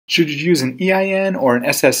Should you use an EIN or an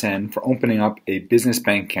SSN for opening up a business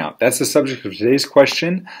bank account? That's the subject of today's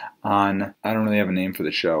question on, I don't really have a name for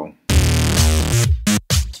the show.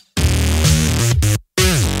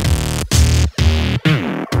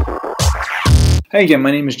 Hey again,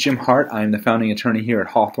 my name is Jim Hart. I'm the founding attorney here at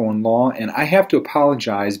Hawthorne Law, and I have to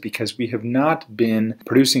apologize because we have not been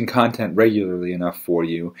producing content regularly enough for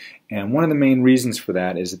you. And one of the main reasons for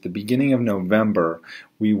that is at the beginning of November,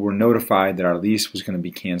 we were notified that our lease was going to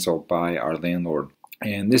be canceled by our landlord.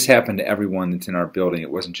 And this happened to everyone that's in our building.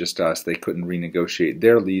 It wasn't just us. They couldn't renegotiate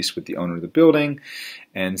their lease with the owner of the building,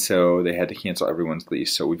 and so they had to cancel everyone's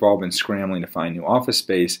lease. So we've all been scrambling to find new office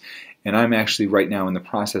space, and I'm actually right now in the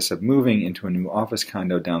process of moving into a new office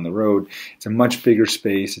condo down the road. It's a much bigger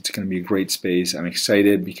space. It's going to be a great space. I'm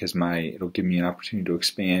excited because it'll give me an opportunity to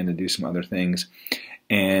expand and do some other things.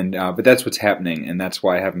 And but that's what's happening, and that's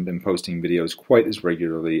why I haven't been posting videos quite as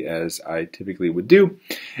regularly as I typically would do.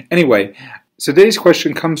 Anyway, so today's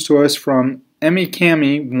question comes to us from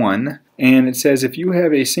EmiCami1, and it says, if you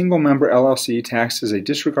have a single member LLC taxed as a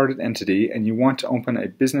disregarded entity and you want to open a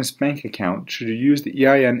business bank account, should you use the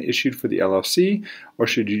EIN issued for the LLC, or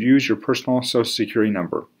should you use your personal Social Security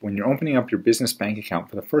number? When you're opening up your business bank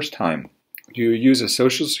account for the first time, do you use a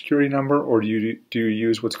Social Security number, or do you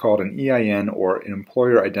use what's called an EIN, or an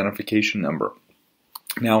employer identification number?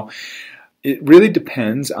 Now, it really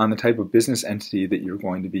depends on the type of business entity that you're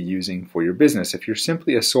going to be using for your business. If you're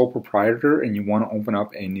simply a sole proprietor and you want to open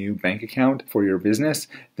up a new bank account for your business,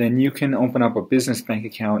 then you can open up a business bank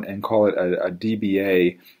account and call it a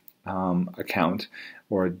DBA account,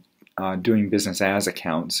 or a doing business as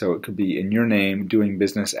account. So it could be in your name, doing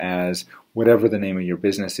business as whatever the name of your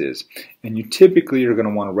business is. And you typically are going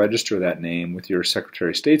to want to register that name with your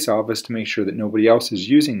Secretary of State's office to make sure that nobody else is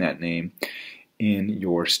using that name in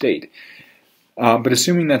your state. But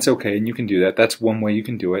assuming that's okay and you can do that, that's one way you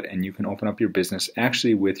can do it, and you can open up your business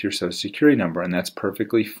actually with your Social Security number, and that's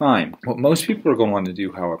perfectly fine. What most people are going to want to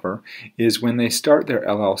do, however, is when they start their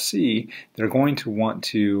LLC, they're going to want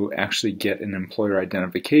to actually get an employer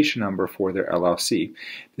identification number for their LLC.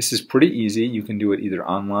 This is pretty easy. You can do it either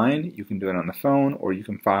online, you can do it on the phone, or you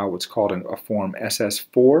can file what's called a Form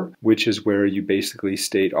SS4, which is where you basically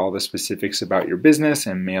state all the specifics about your business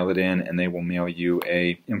and mail it in, and they will mail you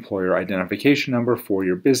a employer identification number for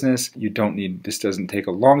your business. This doesn't take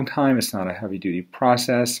a long time. It's not a heavy-duty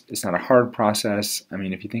process. It's not a hard process. I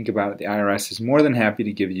mean, if you think about it, the IRS is more than happy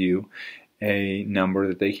to give you a number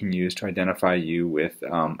that they can use to identify you with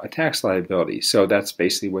a tax liability. So that's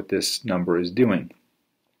basically what this number is doing.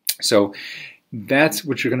 So that's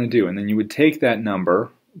what you're going to do, and then you would take that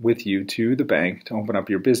number with you to the bank to open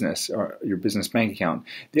up your business or your business bank account.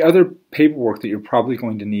 The other paperwork that you're probably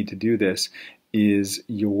going to need to do this is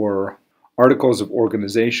your articles of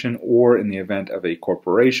organization, or in the event of a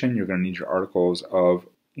corporation, you're going to need your articles of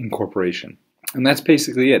incorporation. And that's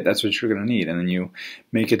basically it. That's what you're going to need. And then you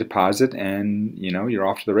make a deposit and, you're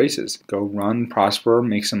off to the races. Go run, prosper,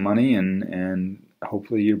 make some money, and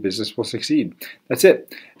hopefully your business will succeed. That's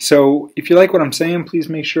it. So if you like what I'm saying, please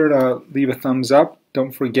make sure to leave a thumbs up.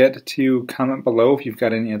 Don't forget to comment below if you've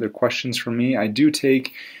got any other questions for me. I do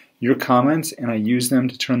take your comments and I use them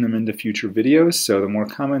to turn them into future videos. So the more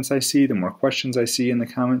comments I see, the more questions I see in the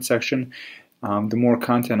comment section, the more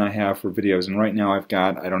content I have for videos. And right now I've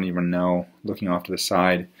got, I don't even know, looking off to the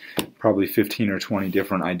side, probably 15 or 20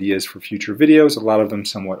 different ideas for future videos. A lot of them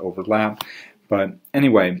somewhat overlap. But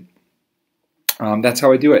anyway, that's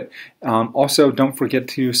how I do it. Also, don't forget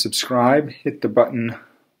to subscribe. Hit the button. I'm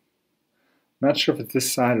not sure if it's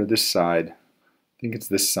this side or this side. I think it's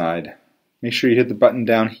this side. Make sure you hit the button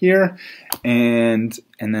down here and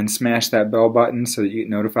then smash that bell button so that you get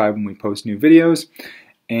notified when we post new videos.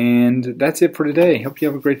 And that's it for today. Hope you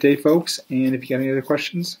have a great day, folks. And if you got any other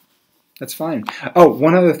questions, that's fine. Oh,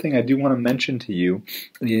 one other thing I do want to mention to you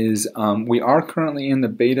is we are currently in the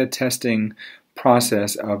beta testing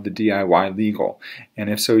process of the DIY legal. And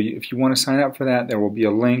if you want to sign up for that, there will be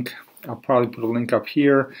a link. I'll probably put a link up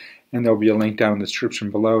here, and there'll be a link down in the description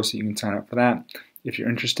below so you can sign up for that if you're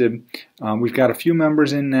interested. We've got a few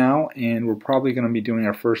members in now, and we're probably going to be doing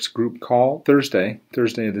our first group call Thursday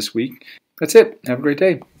of this week. That's it. Have a great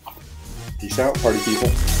day. Peace out, party people.